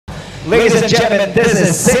Ladies and gentlemen, this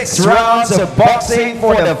is 6 rounds of boxing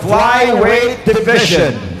for the flyweight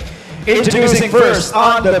division. Introducing first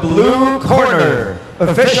on the blue corner,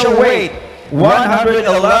 official weight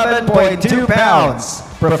 111.2 pounds,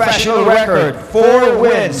 professional record 4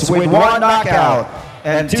 wins with 1 knockout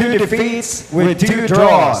and 2 defeats with 2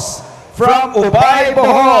 draws. From Ubay,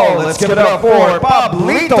 Bohol, let's give it up for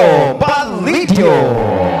Pablito Ballidio.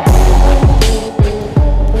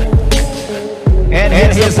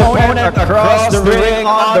 And his opponent across the ring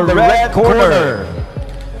on the red corner.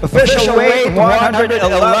 Official weight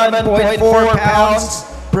 111.4 pounds,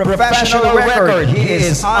 professional record. He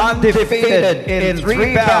is undefeated in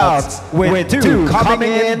 3 bouts with 2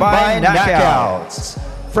 coming in by knockouts.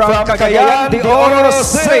 From Cagayan de Oro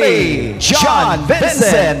City, John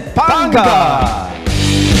Vincent Pangga.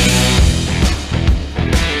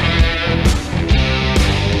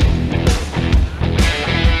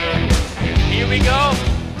 We go.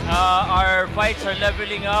 Our fights are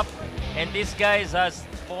leveling up, and this guy has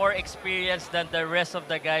more experience than the rest of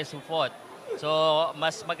the guys who fought. So,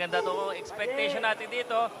 mas maganda to expectation natin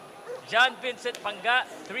dito. John Vincent Pangga,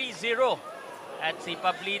 3-0. At si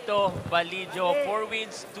Pablito Ballidio, 4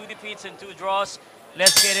 wins, 2 defeats, and 2 draws.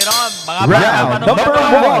 Let's get it on. Mga round number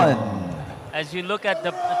 1. As you look at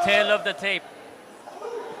the tail of the tape.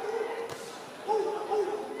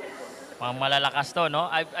 Mga malalakas to, no?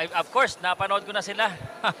 Of course, napanood ko na sila.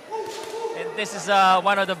 And this is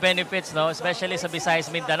one of the benefits, no? Especially sa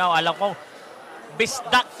Visayas, Mindanao. Alam ko,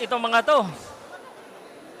 bisdak itong mga to.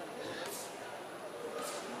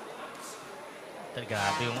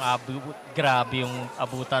 Grabe yung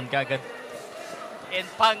abutan kagad. And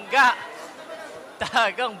Pangga,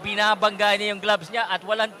 talagang binabangga niya yung gloves niya at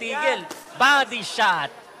walang tigil. Body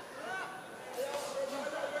shot.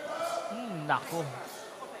 Nako.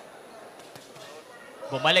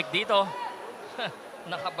 Bumalik dito.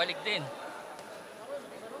 Nakabalik din.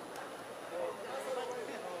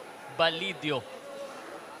 Ballidio.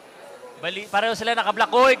 Pareho sila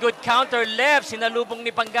nakablock. Oy, good counter left. Sinalubong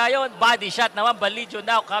ni Panggayon. Body shot naman. Ballidio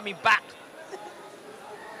now coming back.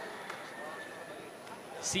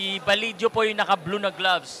 Si Ballidio po yung naka-blue na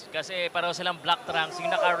gloves. Kasi pareho silang black trunks.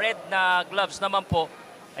 Yung naka-red na gloves naman po,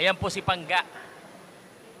 ayan po si Pangga.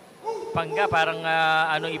 Pangga, parang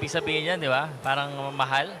anong ibig sabihin yan, di ba? Parang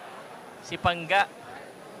mahal. Si Pangga.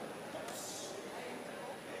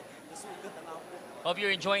 Hope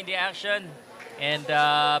you're enjoying the action. And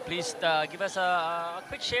please give us a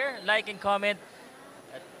quick share, like, and comment.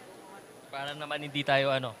 At para naman hindi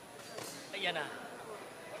tayo Ayan na.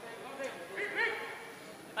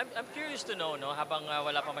 I'm curious to know, no, habang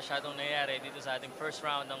wala pa masyadong nangyayari dito sa ating first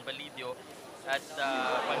round ng Ballidio. At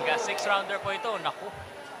Pangga, 6-rounder po ito. Naku.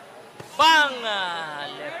 Bang!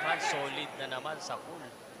 Left hand, solid na naman sa pool.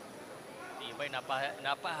 Tibay,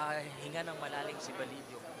 napahinga ng malalim si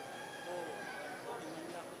Ballidio.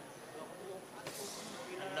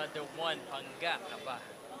 Another one, Pangga na ba?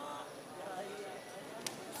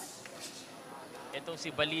 Itong si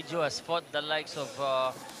Ballidio has fought the likes of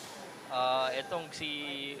itong si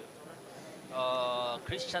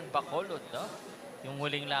Christian Bacolod, no? Yung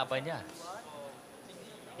huling laban niya.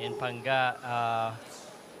 And Pangga,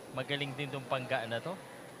 magaling din itong Pangga na to.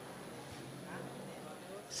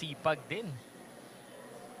 Sipag din.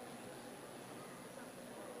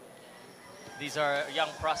 These are young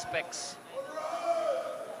prospects.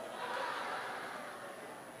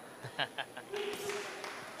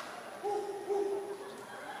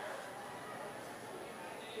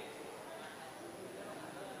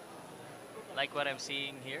 Like what I'm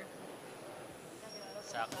seeing here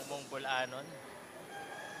sa Kumong Bulanon.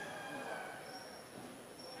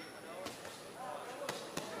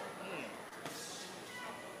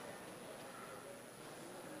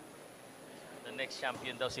 The next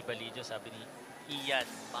champion daw si Ballidio, sabi ni Ian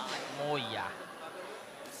Moya.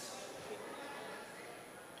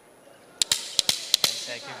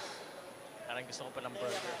 10 seconds. Parang gusto ko pa ng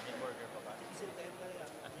burger. May burger pa ba?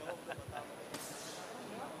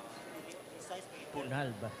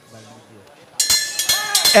 Punal ba? Ballidio.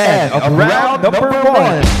 And of round number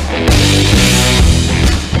 1.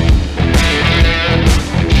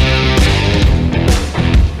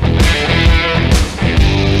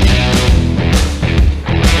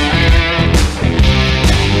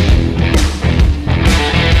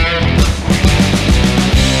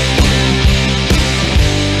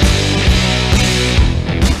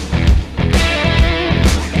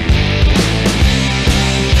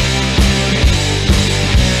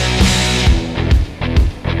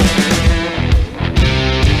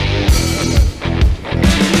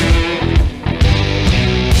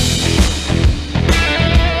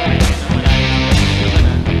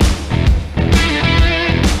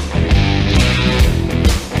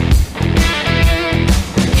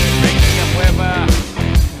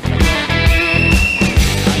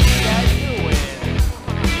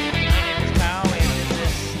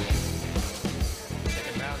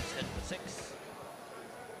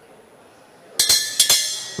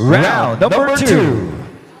 Round number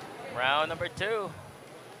 2. Round number 2.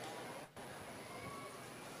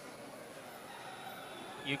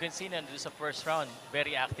 You can see na sa first round,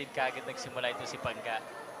 very active kagad nagsimula ito si Pangga.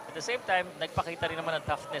 At the same time, nagpakita rin naman ng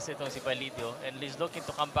toughness itong si Ballidio, and he's looking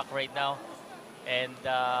to come back right now. And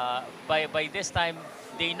by this time,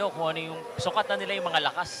 they know kung ano yung sukat na nila yung mga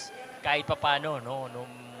lakas kahit papano, no, nung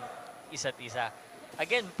isa't isa.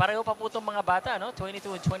 Again, pareho pa po itong mga bata, no?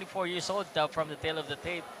 22 and 24 years old from the tail of the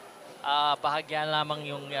tape. Bahagyan lamang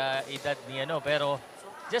yung edad niya, no? Pero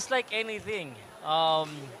just like anything,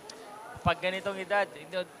 pag ganitong edad,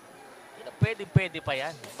 pwede pa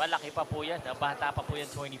yan. Malaki pa po yan. Bata pa po yan,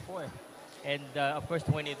 24. And of course,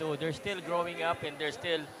 22. They're still growing up and they're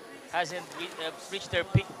still hasn't reached their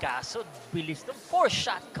peak. Kaso, bilis ng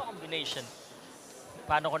 4-shot combination.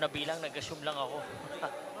 Paano ko nabilang? Nag-assume lang ako.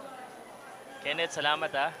 Kenneth,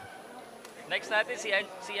 salamat ha. Next natin si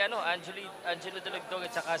Angelo Dalagdog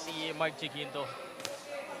at saka si Mark Chiquinto.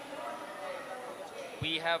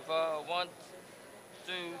 We have 1,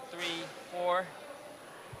 2, 3,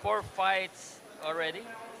 4 fights already.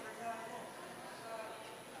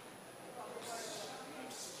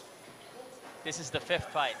 This is the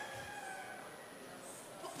 5th fight.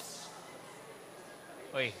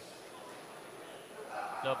 Oy.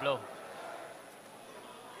 Low blow.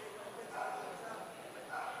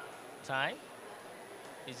 Time?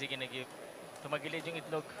 Is he gonna give? Tumagilid yung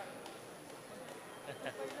itlog.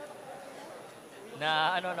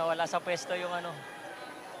 Nawala sa pwesto yung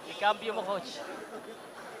ikambyo mo, coach.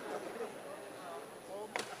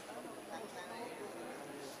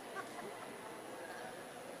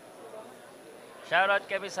 Shoutout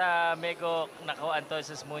kami sa Mego Nako Anto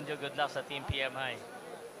Sismundo. Good luck sa Team PMI.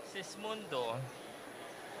 Sismundo.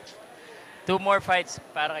 2 more fights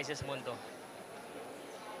para kay Sismundo.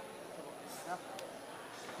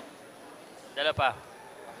 Dala pa.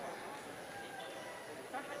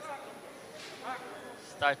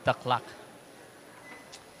 Start the clock.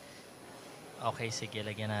 Okay, sige.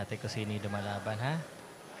 Lagyan natin kung sino yung lumalaban, ha?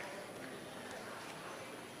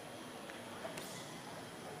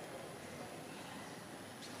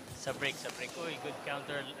 Sa break. Uy, good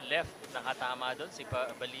counter left. Nakatama doon si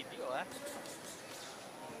Ballidio, ha?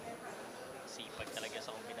 Sipag talaga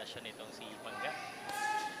sa kombinasyon nitong si Pangga.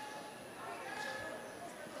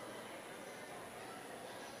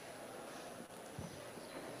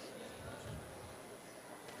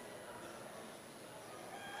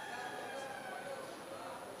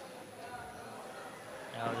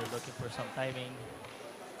 Now they're looking for some timing.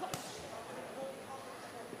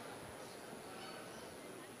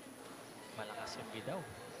 Malakas yung bidaw.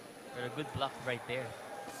 But a good block right there.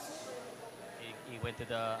 He went to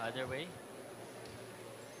the other way.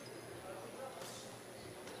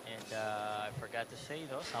 And I forgot to say,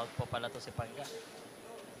 no, southpaw pala to si Pangga.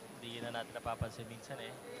 Hindi na natin napapansin minsan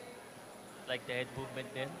eh. Like the head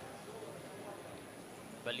movement din.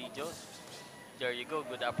 Ballidio. There you go,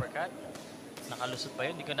 good uppercut. Nakalusot ba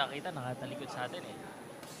yun? Hindi ko nakita, nakatalikod sa atin eh.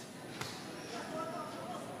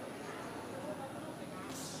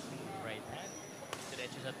 Right hand.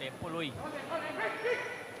 Diretso sa temple, uy.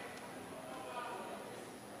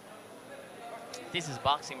 This is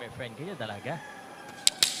boxing, my friend. Ganyan talaga.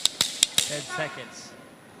 10 seconds.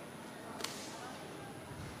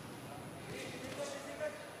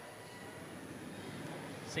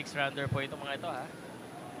 Six rounder po itong mga ito, ha?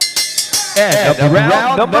 End of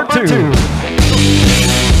round number 2.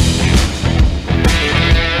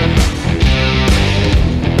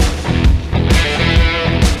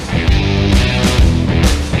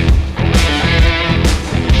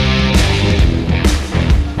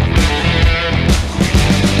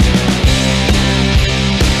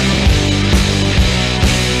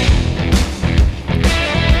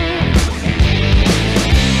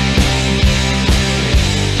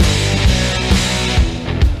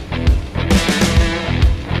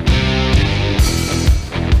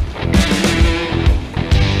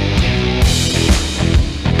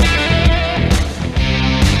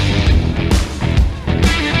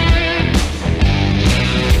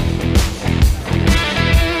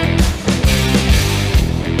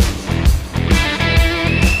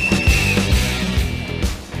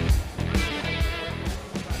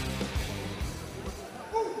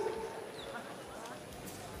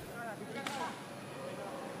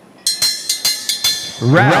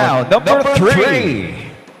 Round number 3.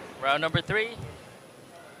 Round number 3.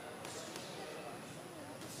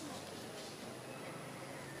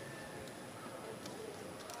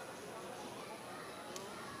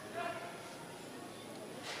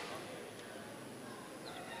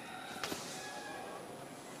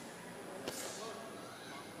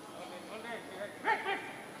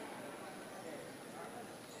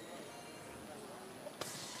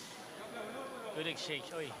 Good exchange.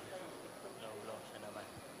 Oy. Low siya naman.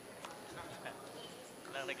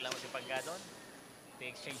 Walang reklamo si Pangga doon. The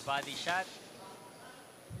exchange body shot.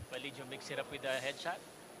 Ballidio mix it up with a headshot.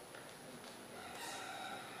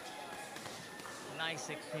 Nice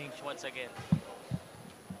exchange once again.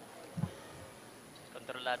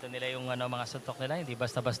 Kontrolado nila yung mga suntok nila. Hindi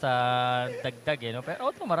basta-basta dagdag. No? Pero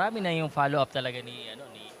marami na yung follow-up talaga ni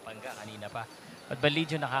Pangga kanina pa. But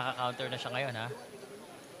Ballidio nakaka-counter na siya ngayon, ha?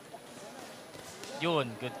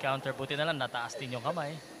 Yun, good counter. Buti na lang, nataas din yung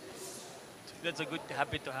kamay. That's a good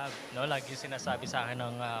habit to have. No? Lagi sinasabi sa akin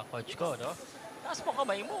ng coach ko, no? Taas mo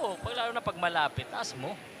kamay mo. Lalo na pag malapit, taas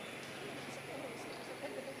mo.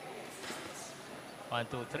 1,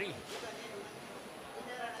 2, 3.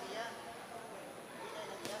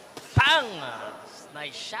 Pang!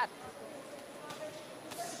 Nice shot.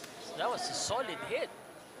 That was a solid hit.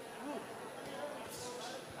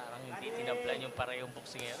 Parang hindi tinamplan yung parehong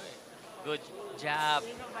boksingero eh. Good jab.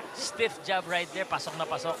 Stiff jab right there. Pasok na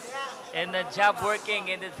pasok. And the jab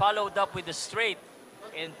working and then followed up with the straight.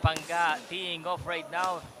 And Pangga teeing off right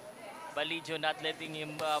now. Ballidio not letting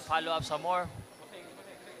him follow up some more.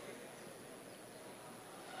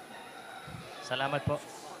 Salamat po.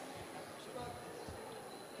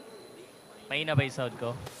 Mahina ba yung sound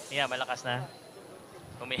ko? Yeah, malakas na.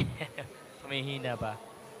 Humihina pa.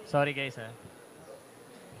 Sorry guys, ha.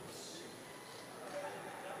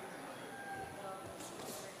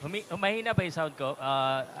 Mahina ba yung sound ko?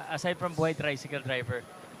 Aside from buhay tricycle driver,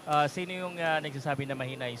 sino yung nagsasabi na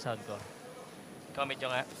mahina yung sound ko? Comment nyo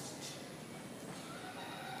nga.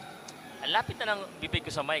 Ang lapit na ng bibig ko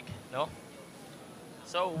sa mic, no?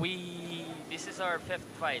 So this is our 5th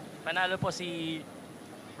fight. Panalo po si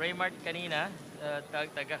Raymart kanina,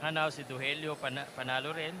 taga-Canao, si Duhelio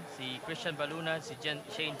panalo rin, si Christian Baluna, si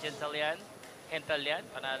Shane Gentalian,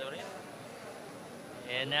 panalo rin.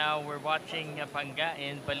 And now we're watching Pangga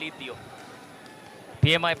and Ballidio.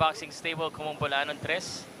 PMI Boxing Stable, Kumumpulanon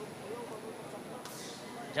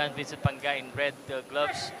 3. John Vincent Pangga in red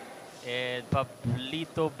gloves and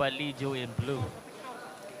Pablito Ballidio in blue.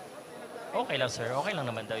 Okay lang sir, okay lang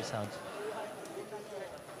naman daw yung sounds.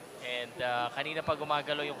 And kanina pa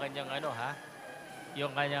gumagalaw yung kanyang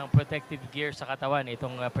yung kanyang protective gear sa katawan.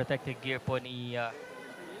 Itong protective gear po ni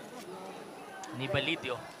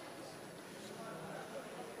Ballidio.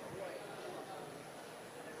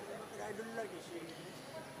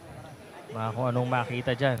 Kung anong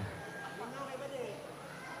makita dyan.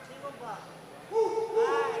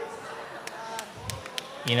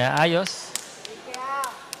 Inaayos.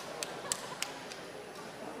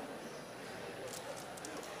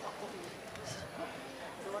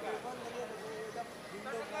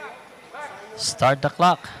 Start the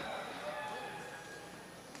clock.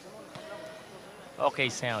 Okay,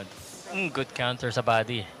 sound. Good counter sa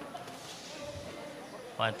body.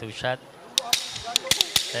 1-2 shot.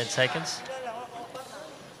 10 seconds.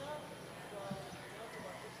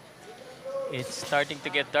 It's starting to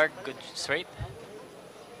get dark. Good straight.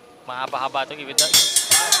 Mahaba-haba itong even dark.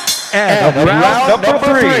 And round number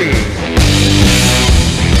 3.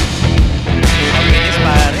 Mabilis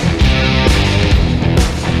pare.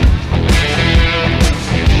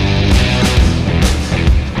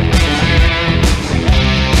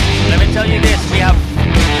 Let me tell you this. We have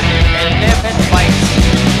 11 fights.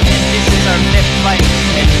 And this is our 5th fight.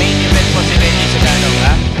 And main event po si Reggie Sagano,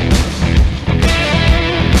 ha?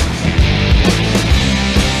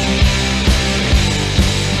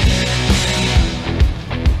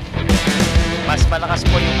 Mas malakas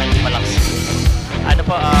po yung malakas. Ano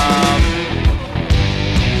po,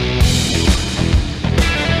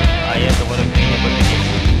 ayan, tumunog din yung pagkikip.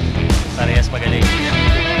 Parehas magaling.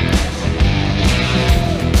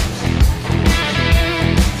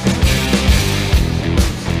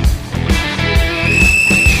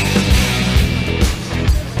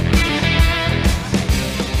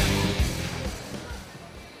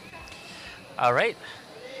 All right.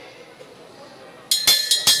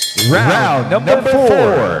 Round number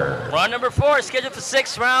 4. Round number 4, scheduled for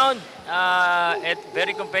 6th round. At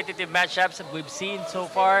very competitive matchups that we've seen so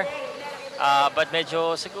far. But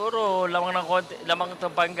medyo siguro lamang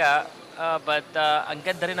itong Pangga. But ang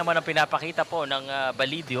ganda rin naman ang pinapakita po ng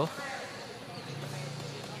Ballidio.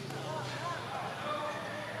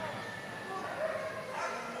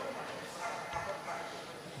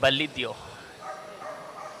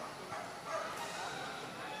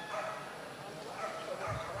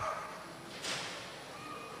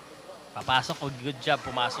 Papasok, good job,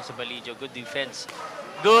 pumasok si Ballidio, good defense.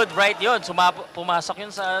 Good right yon, pumasok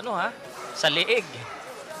yun sa sa leeg.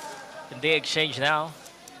 And they exchange now.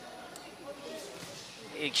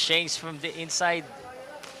 Exchange from the inside.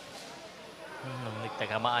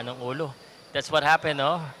 Nagkamaan ng ulo. That's what happened,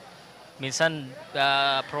 no? Minsan,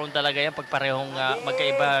 prone talaga yan pag parehong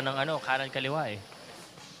magkaiba ng kanan kaliwa eh.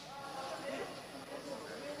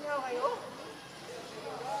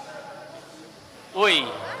 Uy,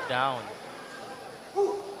 down.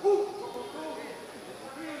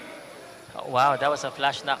 Oh, wow, that was a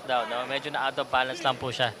flash knockdown. No? Medyo na out of balance lang po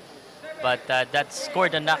siya. But that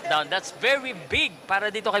scored a knockdown. That's very big para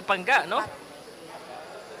dito kay Pangga, no?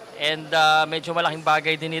 And medyo malaking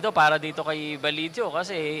bagay din ito para dito kay Ballidio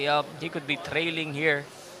kasi he could be trailing here.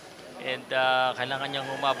 And kailangan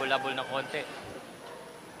niyang humabol-habol ng konti.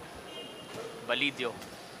 Ballidio,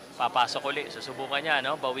 papasok ulit. Susubukan niya,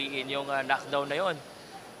 no? Bawiin yung knockdown na yon.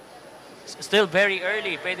 Still very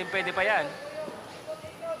early. Pwede pa yan.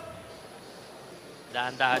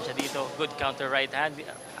 Dahan-dahan siya dito. Good counter right hand.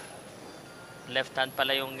 Left hand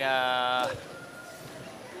pala yung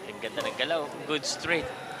ganda ng galaw. Good straight.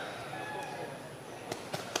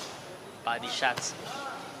 Body shots.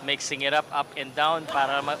 Mixing it up and down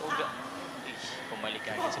para pumalik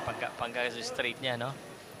ka kasi Pangga sa straight niya, no?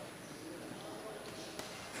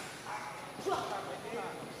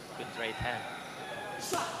 Good right hand.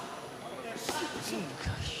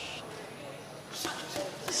 Gosh.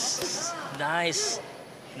 Nice.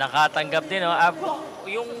 Nakatanggap din, no?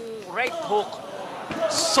 Yung right hook,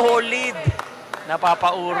 solid.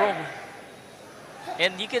 Napapaurong.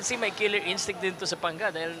 And you can see may killer instinct din to sa Pangga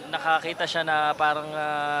dahil nakakita siya na parang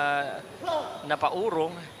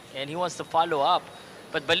napaurong and he wants to follow up.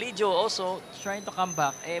 But Ballidio also trying to come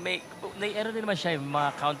back. May din naman siya,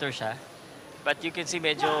 mga counter siya. But you can see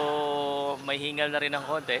medyo may hingal na rin ng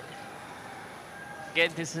konti.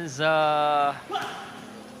 Again, this is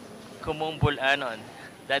Kumumbol Anon.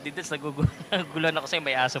 Daddy, this nagugulan ako sa'yo,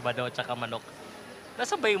 may aso ba daw at saka manok.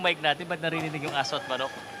 Nasaan ba yung mic natin? Ba't narinig yung aso at manok?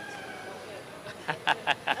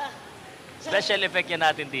 Special effect yan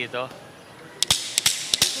natin dito.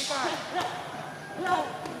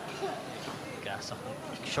 Kaso,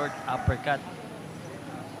 short uppercut.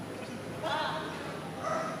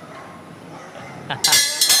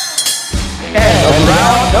 And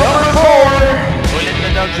round number 4. Ulit na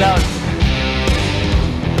dogs out.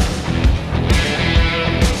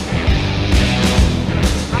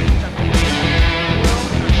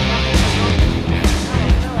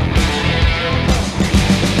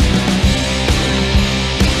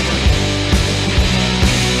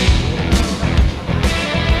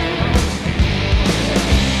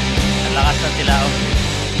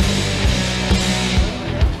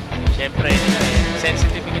 Siyempre,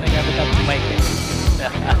 sensitive yung ginagamit ang mic.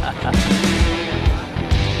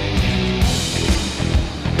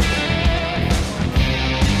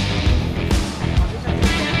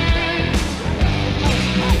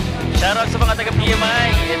 Shoutout sa mga taga-PMI.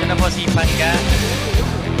 Ito na po si Pangga.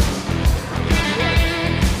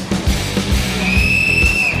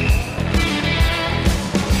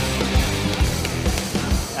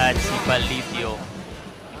 At si Ballidio.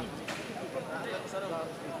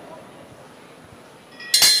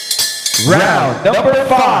 Round number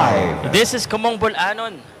 5. This is Kumumbol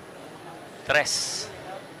Anon. Tres.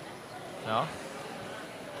 No?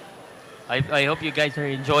 I hope you guys are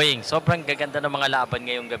enjoying. Sobrang gaganda ng mga laban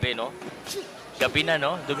ngayong gabi, no? Gabi na,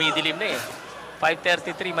 no? Dumidilim na eh.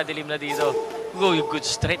 5:33, madilim na dito. Good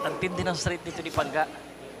straight. Ang tindi ng straight dito ni Pangga.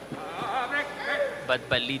 But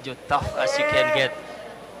Ballidio, tough as you can get.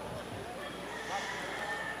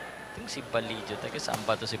 Ito si Ballidio. Taga saan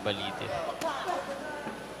ba ito si Ballidio?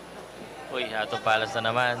 Uy, out of balance na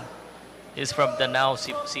naman. He's from Danao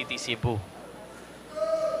City, Cebu.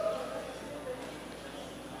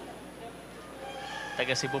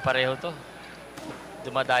 Taga Cebu pareho to.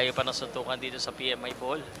 Dumadayo pa ng suntukan dito sa PMI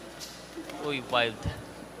ball. Uy, wild.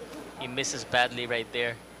 He misses badly right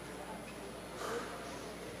there.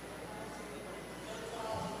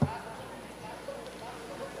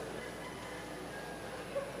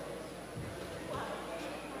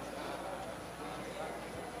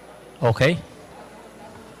 Okay.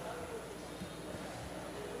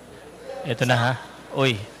 Ito na ha.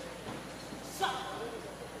 Uy.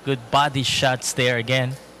 Good body shots there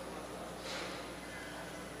again.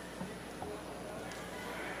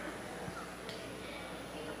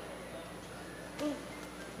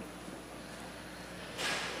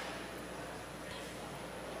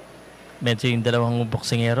 Medyo yung dalawang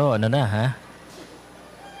boksingero, ano na ha?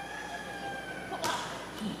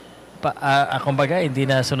 Kumbaga, hindi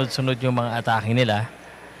na sunod-sunod yung mga atake nila.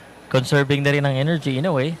 Conserving na rin ang energy in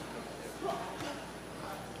a way.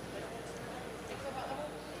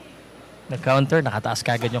 Nag-counter, nakataas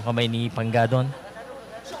kagad yung kamay ni Pangga doon.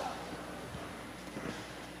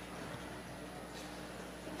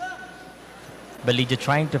 Ballidio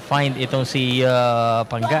trying to find itong si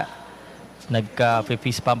Pangga.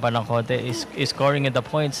 Nagka-fist pump pa ng konti. Is scoring in the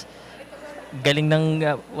points. Galing ng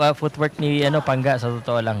footwork ni Pangga, sa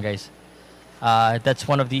totoo lang, guys. That's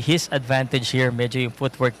one of his advantage here. Medyo yung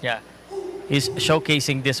footwork niya. He's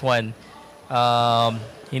showcasing this one.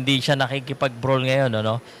 Hindi siya nakikipag-brawl ngayon,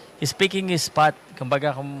 no? He's picking his spot.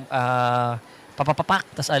 Kumbaga, papapak,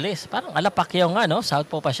 tas alis. Parang alapak yung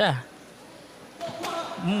Southpaw pa siya.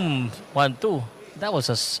 1-2. That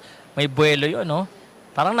was may buwelo yun, no?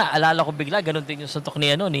 Parang naalala ko bigla, ganun din yung suntok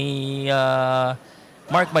ni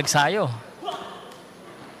Mark Magsayo.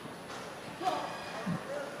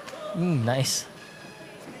 Nice.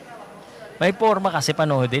 May forma kasi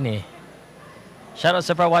panood din eh. Shoutout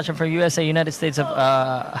sa watching from USA, United States of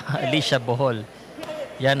Alicia Bohol.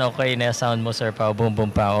 Yan, okay na sound mo, Sir Pao. Boom,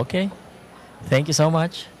 boom, Pao. Okay. Thank you so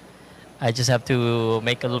much. I just have to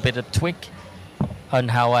make a little bit of tweak on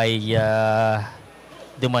how I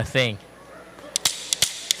do my thing.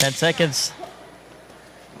 10 seconds.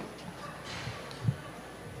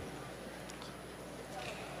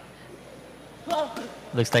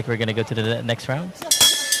 Looks like we're going to go to the next round.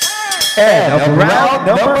 End of round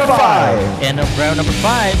number 5. End of round number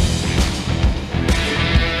 5.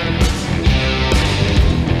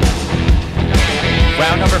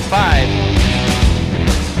 Round number 5.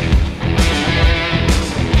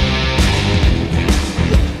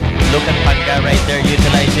 Look at Pangga right there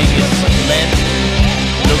utilizing his length.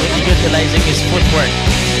 Look at utilizing his footwork.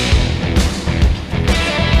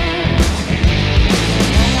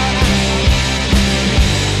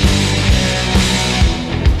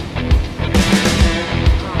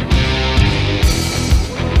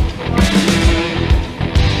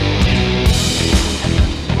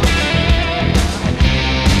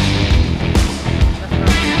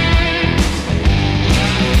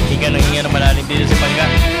 Hinga na malalim dito si Pangga.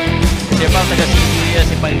 Kasi pa taga-City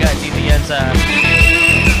si Pangga. Dito yan sa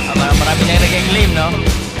marami na nag-claim, no?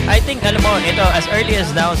 I think, alam mo, ito, as early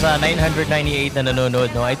as now sa 998 na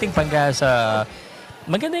nanonood, no? I think Pangga sa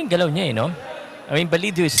maganda yung galaw niya, no? I mean,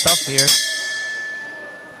 Ballidio is tough here.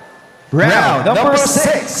 Round number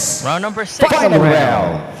 6. Round number 6. Final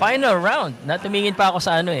round. Final round. Natumingin pa ako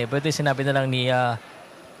sa but sinabi na lang ni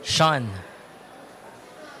Sean,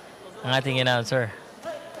 ang ating announcer.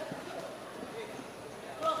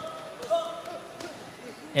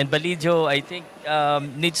 And Ballidio, I think,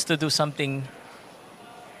 needs to do something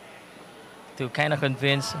to kind of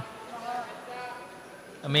convince.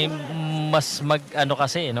 I mean, mas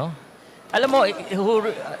kasi, no? Alam mo,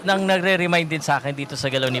 nang nagre-remind din sa akin dito sa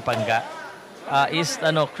galaw ni Pangga, is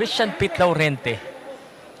Christian Pit Laurente.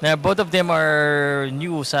 Na both of them are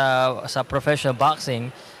new sa professional boxing.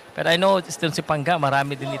 But I know still si Pangga,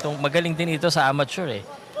 magaling din ito sa amateur eh.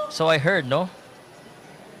 So I heard, no?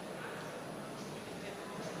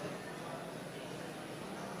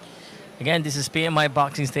 Again, this is PMI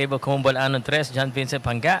Boxing Stable, Kumbol Anon Tres, John Vincent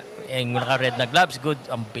Pangga. Yung naka-red na gloves, good.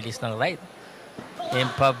 Ang bilis ng right. And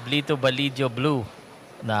Pablito Ballidio Blue.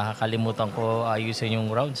 Nakakalimutan ko ayusin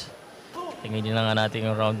yung rounds. Tingnan nyo na nga natin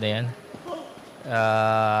yung round na yan.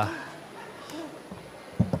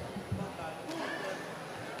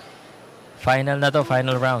 Final na to,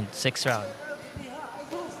 final round. 6th round.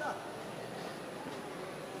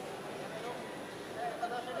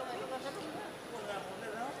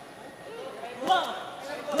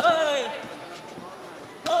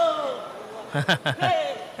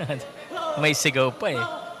 May sigaw pa eh.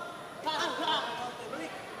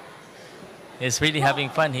 He's really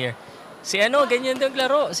having fun here. Si ganyan din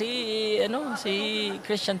laro. Si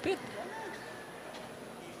Christian Pitt.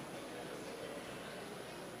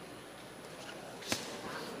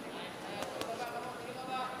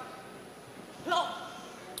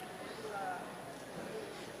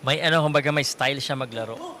 May kumbaga may style siya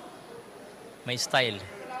maglaro. May style.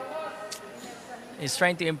 He's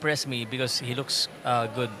trying to impress me because he looks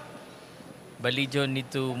good. Ballidio need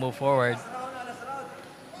to move forward.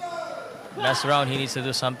 Last round, he needs to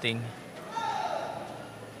do something.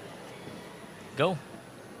 Go.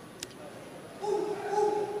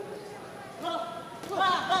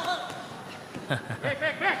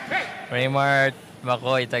 Raymart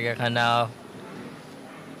Makoy, taga Canao.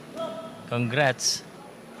 Congrats.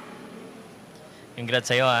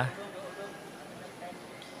 Congrats sa'yo, ha.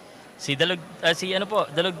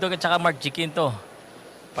 Dalugdog at saka Mark Giquinto.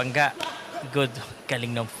 Pangga. Good.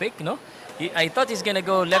 Galing ng fake, no? I thought he's gonna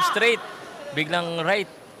go left straight. Biglang right.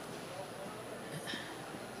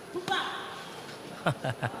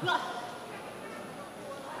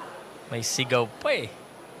 May sigaw pa eh.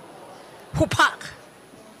 Hupak!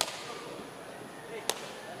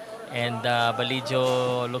 And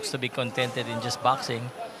Ballidio looks to be contented in just boxing.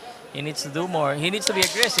 He needs to do more. He needs to be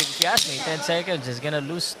aggressive. If you ask me, 10 seconds is gonna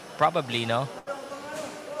lose probably, no?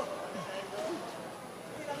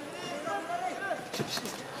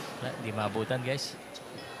 Di maabutan, guys.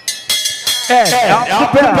 And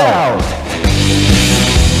out the bell.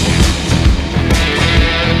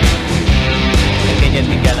 Ganyan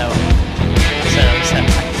din Galawan. Isa.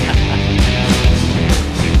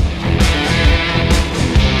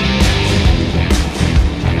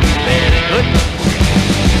 Very good.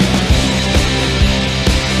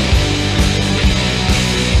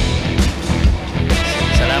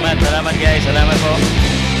 Salamat guys. Salamat po.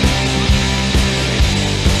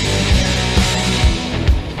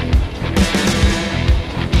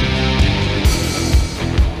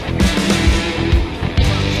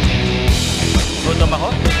 Gutom ako?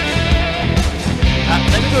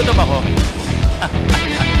 Nagigutom ako.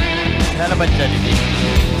 Lalaban dyan.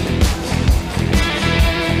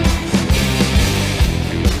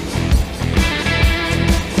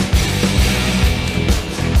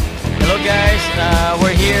 Hello guys,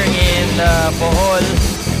 we're here in Bohol.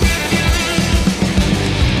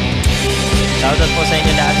 Shoutout po sa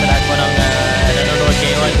inyo lahat, sa lahat po ng nanonood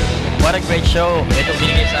ngayon. What a great show. Ito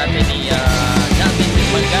binigay sa atin ni Vincent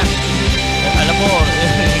Pangga. Alam mo,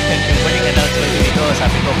 yung muling announcement dito,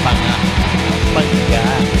 sabi ko, Pangga.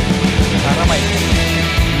 Para may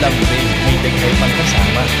lambing, may dagay pang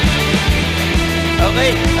kasama.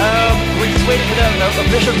 Okay, we're just waiting for the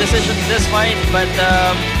official decision to this fight, but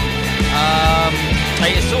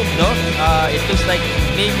I assume, no? It looks like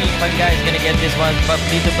maybe Pangga is gonna get this one.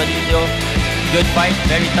 Pablito Ballidio, good fight,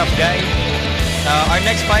 very tough guy. Our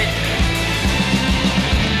next fight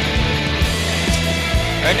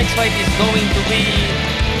is going to be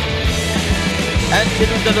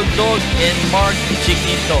Angelo Dalugdog and Mark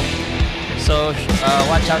Chiquito. So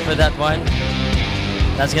watch out for that one.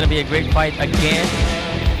 That's gonna be a great fight again.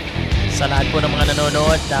 Sa lahat po ng mga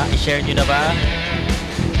nanonood, i-share nyo na ba?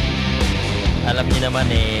 Alam niyo naman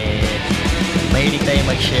mahilig tayo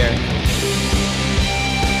mag-share.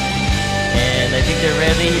 And I think they're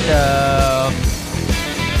ready. The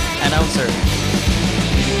announcer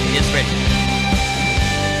is ready.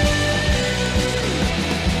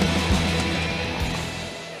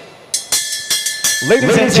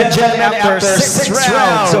 Ladies and gentlemen, after 6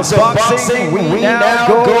 rounds of boxing, we now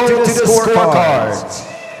go to the scorecards.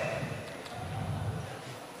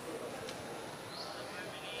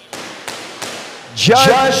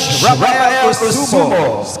 Judge Rafael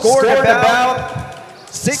Usumo scored about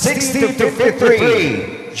 60 to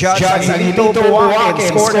 53. Judge Anito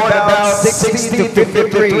Buakin scored about 60 to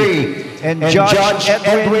 53. And Judge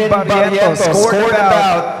Edwin Barrientos scored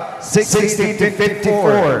about 60 to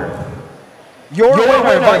 54. Your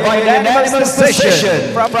winner by unanimous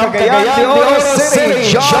decision from Cagayan de Oro City,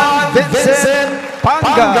 John Vincent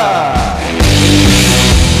Pangga.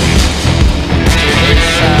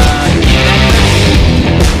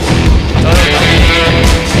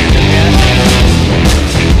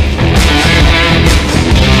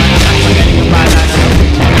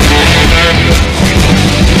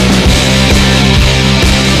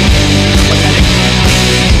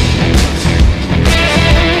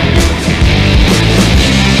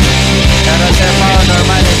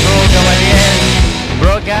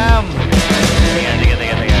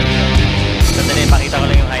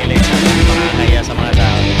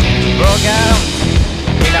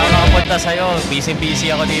 Sa'yo,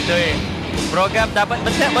 busy ako dito Bro Gab, dapat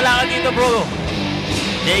wala ka dito bro.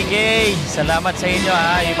 JK, salamat sa inyo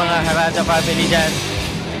yung mga Haraja family dyan.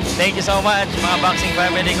 Thank you so much mga boxing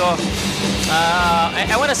family ko.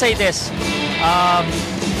 I wanna say this.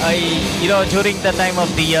 During the time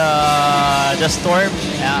of the storm,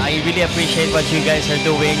 I really appreciate what you guys are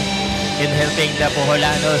doing in helping the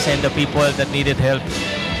Boholanos and the people that needed help.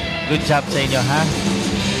 Good job sa inyo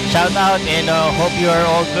Shout out and hope you are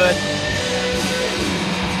all good.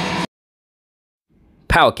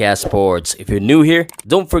 Powcast Sports. If you're new here,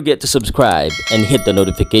 don't forget to subscribe and hit the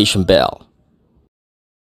notification bell.